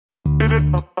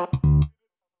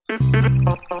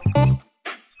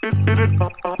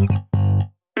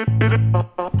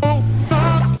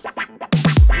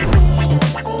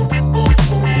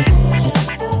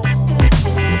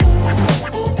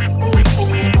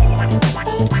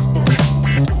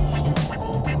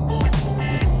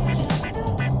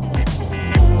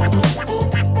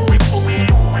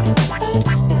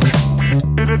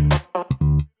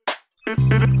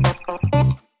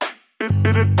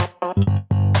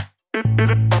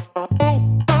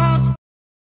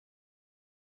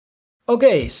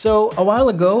Okay, so a while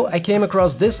ago I came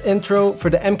across this intro for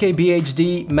the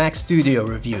MKBHD Mac Studio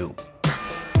review.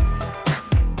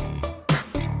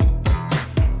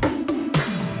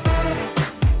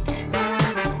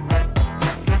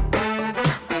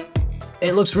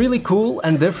 It looks really cool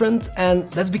and different,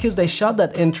 and that's because they shot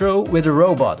that intro with a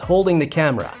robot holding the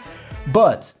camera.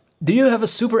 But do you have a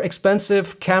super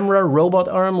expensive camera robot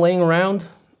arm laying around?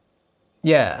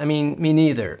 Yeah, I mean, me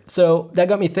neither. So that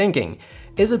got me thinking.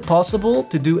 Is it possible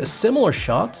to do a similar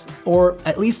shot, or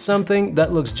at least something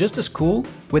that looks just as cool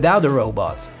without a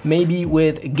robot? Maybe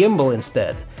with a gimbal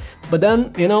instead. But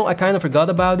then, you know, I kind of forgot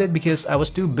about it because I was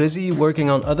too busy working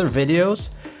on other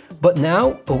videos. But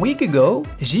now, a week ago,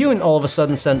 Jiyun all of a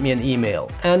sudden sent me an email.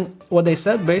 And what they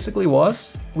said basically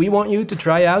was, we want you to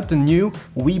try out the new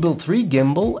Weebill 3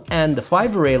 gimbal and the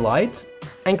 5-array light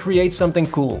and create something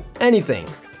cool. Anything.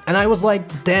 And I was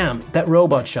like, damn, that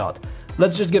robot shot.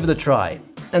 Let's just give it a try.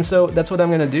 And so that's what I'm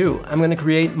gonna do. I'm gonna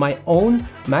create my own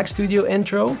Mac Studio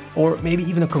intro, or maybe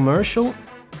even a commercial,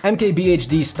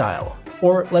 MKBHD style.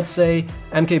 Or let's say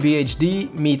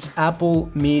MKBHD meets Apple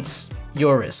meets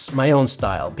Yoris, my own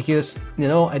style. Because, you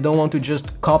know, I don't want to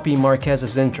just copy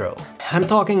Marquez's intro. I'm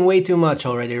talking way too much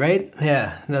already, right?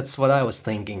 Yeah, that's what I was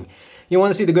thinking. You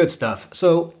wanna see the good stuff.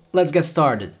 So let's get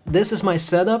started. This is my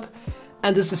setup,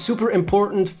 and this is super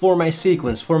important for my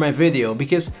sequence, for my video,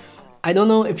 because I don't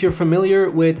know if you're familiar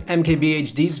with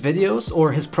MKBHD's videos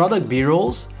or his product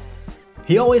B-rolls.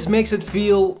 He always makes it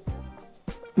feel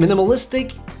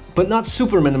minimalistic, but not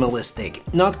super minimalistic,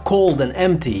 not cold and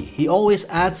empty. He always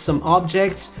adds some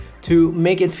objects to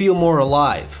make it feel more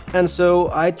alive. And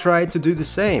so I tried to do the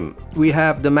same. We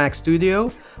have the Mac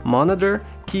Studio, monitor,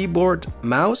 keyboard,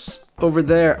 mouse. Over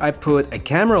there I put a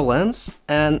camera lens,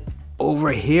 and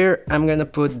over here I'm gonna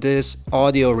put this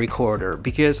audio recorder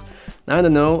because I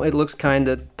don't know, it looks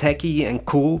kinda techy and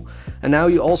cool. And now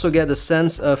you also get a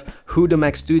sense of who the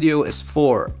Mac Studio is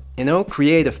for. You know,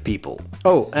 creative people.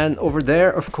 Oh, and over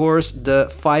there, of course, the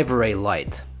 5-array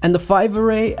light. And the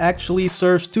 5-array actually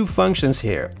serves two functions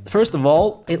here. First of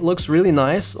all, it looks really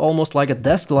nice, almost like a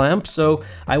desk lamp, so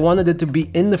I wanted it to be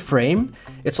in the frame.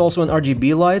 It's also an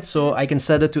RGB light, so I can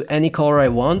set it to any color I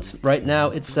want. Right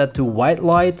now it's set to white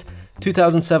light,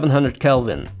 2700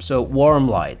 Kelvin, so warm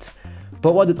light.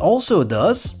 But what it also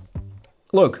does,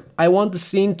 look, I want the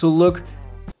scene to look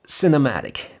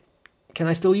cinematic. Can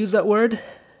I still use that word?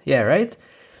 Yeah, right?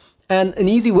 And an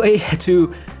easy way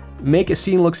to make a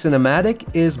scene look cinematic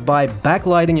is by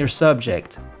backlighting your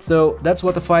subject. So that's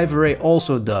what the 5-array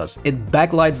also does. It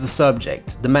backlights the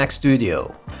subject, the Mac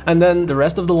Studio. And then the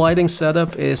rest of the lighting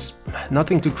setup is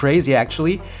nothing too crazy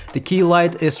actually. The key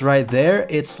light is right there,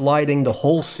 it's lighting the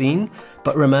whole scene.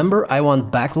 But remember, I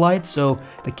want backlight, so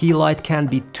the key light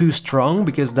can't be too strong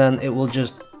because then it will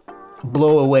just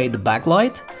blow away the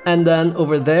backlight. And then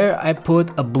over there I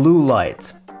put a blue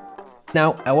light.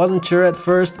 Now, I wasn't sure at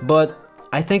first, but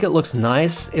I think it looks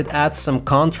nice. It adds some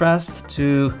contrast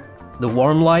to the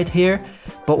warm light here.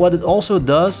 But what it also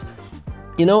does,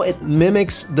 you know, it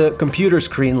mimics the computer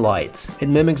screen light. It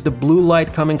mimics the blue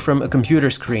light coming from a computer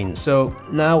screen. So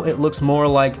now it looks more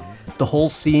like the whole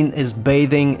scene is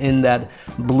bathing in that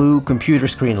blue computer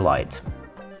screen light.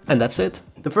 And that's it.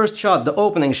 The first shot, the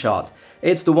opening shot.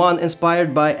 It's the one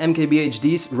inspired by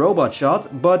MKBHD's robot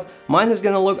shot, but mine is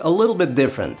gonna look a little bit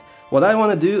different. What I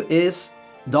wanna do is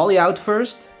dolly out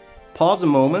first, pause a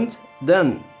moment,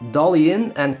 then dolly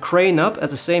in and crane up at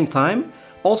the same time.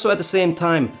 Also at the same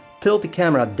time, tilt the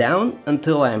camera down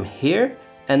until I'm here,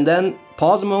 and then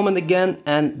pause a moment again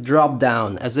and drop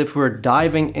down as if we're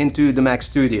diving into the Mac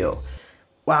Studio.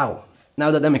 Wow,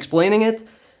 now that I'm explaining it,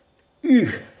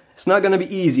 it's not gonna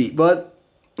be easy, but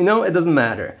you know, it doesn't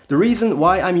matter. The reason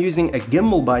why I'm using a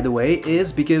gimbal, by the way,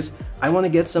 is because I want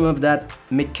to get some of that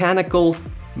mechanical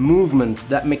movement,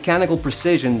 that mechanical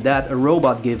precision that a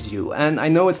robot gives you. And I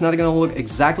know it's not gonna look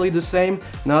exactly the same,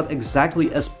 not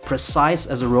exactly as precise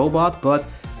as a robot, but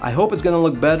I hope it's gonna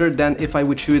look better than if I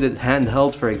would shoot it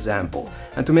handheld, for example.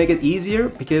 And to make it easier,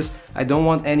 because I don't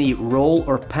want any roll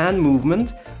or pan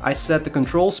movement, I set the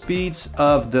control speeds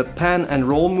of the pan and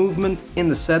roll movement in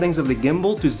the settings of the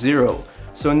gimbal to 0.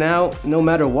 So now, no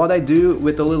matter what I do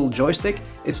with the little joystick,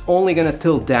 it's only gonna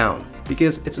tilt down,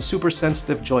 because it's a super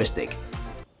sensitive joystick.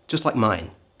 Just like mine.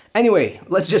 Anyway,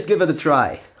 let's just give it a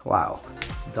try. Wow.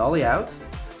 Dolly out.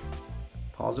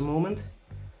 Pause a moment.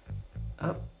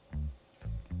 Up.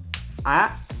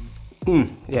 Ah.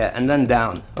 Yeah, and then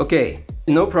down. Okay,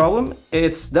 no problem.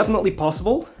 It's definitely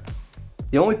possible.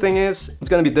 The only thing is, it's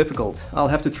gonna be difficult. I'll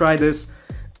have to try this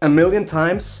a million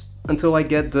times until I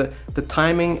get the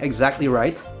timing exactly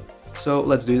right. So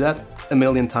let's do that a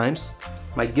million times.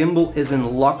 My gimbal is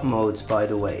in lock mode, by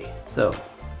the way. So,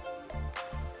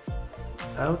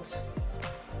 out.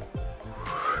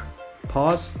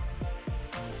 Pause.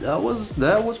 That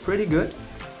was pretty good.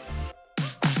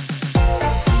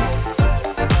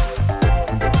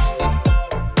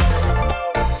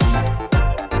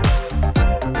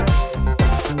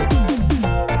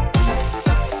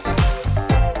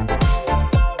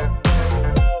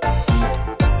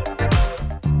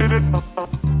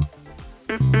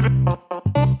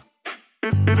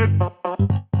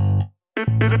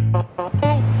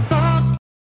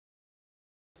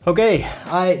 Okay,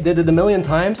 I did it a million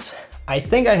times. I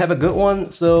think I have a good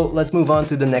one, so let's move on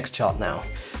to the next shot now.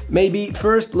 Maybe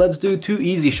first let's do 2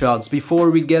 easy shots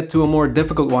before we get to a more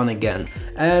difficult one again.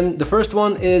 And the first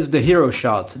one is the hero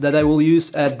shot that I will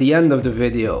use at the end of the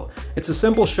video. It's a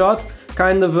simple shot,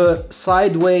 kind of a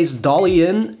sideways dolly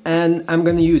in, and I'm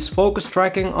gonna use focus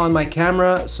tracking on my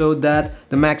camera so that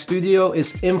the Mac Studio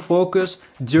is in focus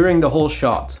during the whole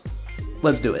shot.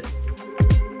 Let's do it.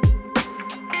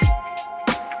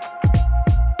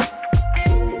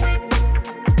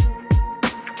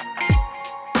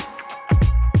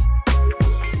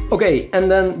 Okay, and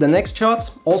then the next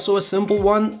shot, also a simple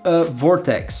one,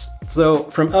 vortex. So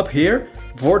from up here,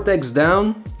 vortex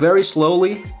down, very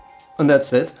slowly, and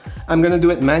that's it. I'm gonna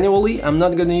do it manually. I'm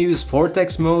not gonna use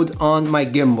vortex mode on my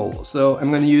gimbal, so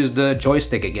I'm gonna use the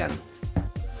joystick again.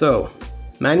 So,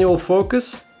 manual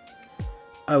focus.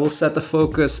 I will set the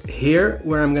focus here,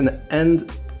 where I'm gonna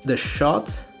end the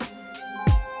shot.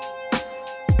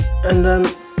 And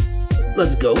then,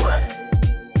 let's go.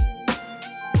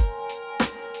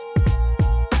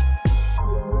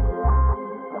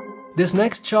 This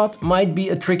next shot might be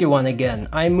a tricky one again.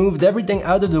 I moved everything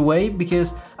out of the way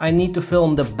because I need to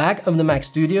film the back of the Mac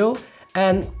Studio,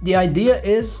 and the idea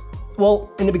is, well,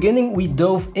 in the beginning we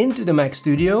dove into the Mac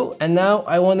Studio and now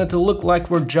I want it to look like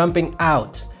we're jumping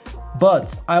out.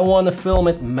 But I want to film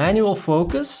it manual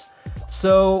focus,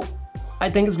 so I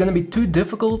think it's gonna be too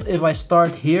difficult if I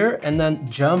start here and then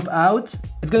jump out.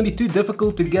 It's gonna be too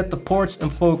difficult to get the ports in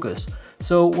focus.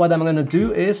 So what I'm gonna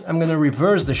do is I'm gonna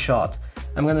reverse the shot.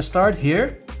 I'm gonna start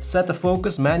here, set the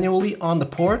focus manually on the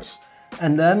ports,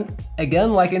 and then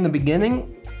again, like in the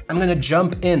beginning, I'm gonna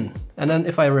jump in. And then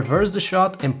if I reverse the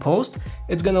shot in post,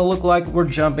 it's gonna look like we're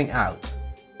jumping out.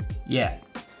 Yeah.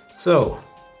 So,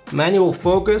 manual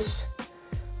focus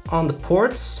on the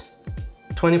ports,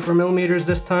 24mm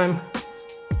this time.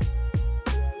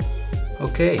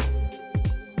 Okay,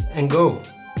 and go.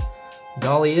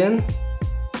 Dolly in.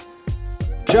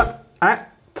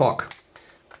 Fuck.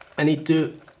 I need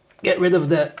to get rid of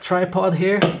the tripod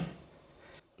here.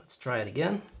 Let's try it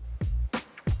again.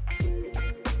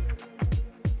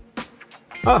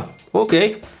 Ah,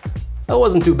 okay. That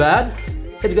wasn't too bad.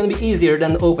 It's gonna be easier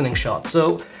than the opening shot,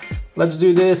 so let's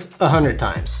do this 100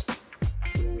 times.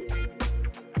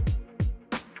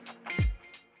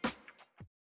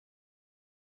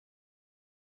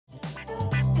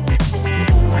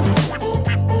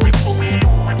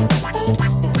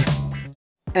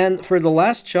 And for the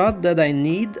last shot that I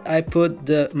need, I put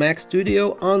the Mac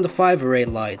Studio on the 5-array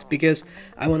light because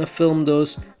I want to film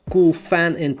those cool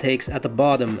fan intakes at the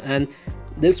bottom, and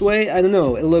this way, I don't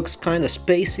know, it looks kind of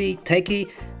spacey, techy.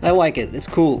 I like it, it's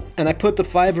cool. And I put the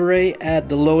 5-array at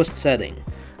the lowest setting.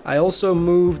 I also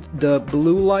moved the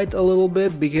blue light a little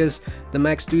bit because the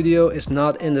Mac Studio is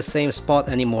not in the same spot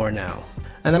anymore now.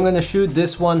 And I'm gonna shoot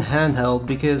this one handheld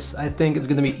because I think it's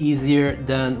gonna be easier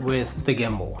than with the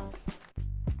gimbal.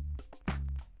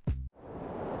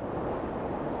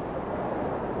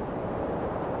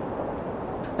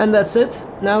 And that's it.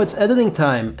 Now it's editing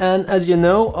time, and as you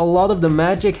know, a lot of the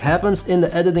magic happens in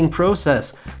the editing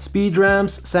process. Speed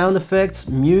ramps, sound effects,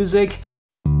 music.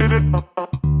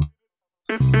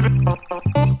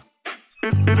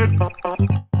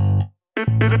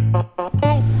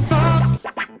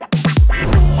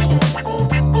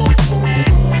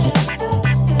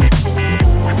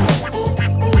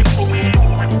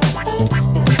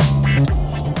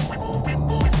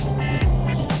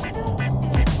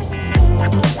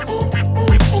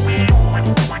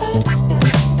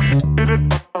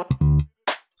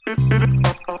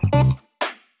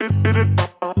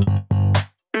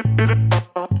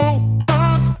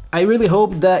 I really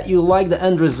hope that you like the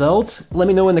end result. Let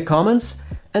me know in the comments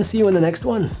and see you in the next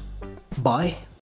one. Bye.